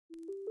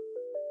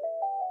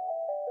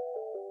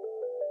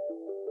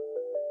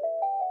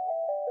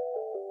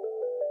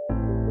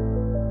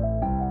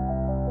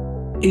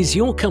Is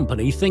your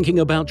company thinking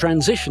about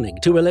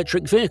transitioning to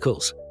electric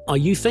vehicles? Are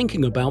you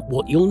thinking about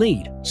what you'll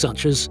need,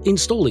 such as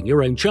installing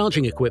your own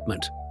charging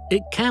equipment?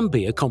 It can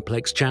be a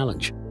complex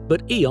challenge,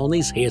 but E.ON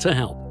is here to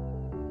help.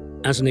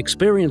 As an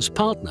experienced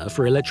partner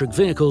for electric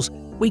vehicles,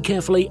 we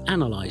carefully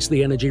analyze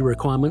the energy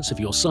requirements of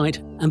your site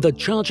and the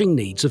charging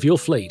needs of your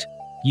fleet,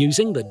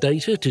 using the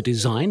data to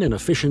design an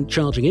efficient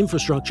charging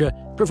infrastructure,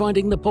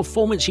 providing the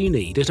performance you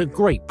need at a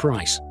great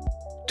price.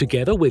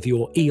 Together with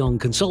your E.ON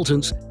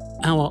consultants,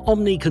 our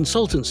OMNe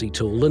consultancy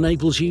tool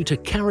enables you to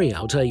carry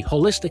out a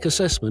holistic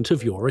assessment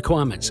of your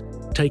requirements,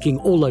 taking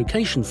all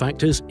location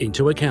factors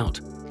into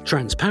account.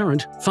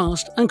 Transparent,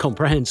 fast and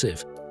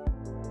comprehensive.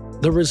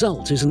 The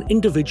result is an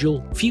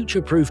individual,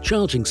 future-proof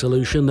charging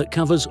solution that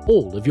covers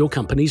all of your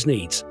company's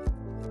needs.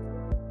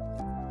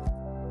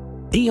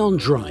 E.ON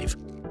Drive.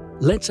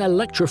 Let's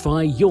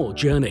electrify your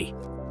journey.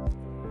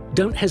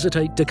 Don't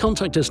hesitate to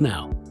contact us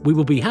now. We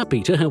will be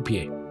happy to help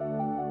you.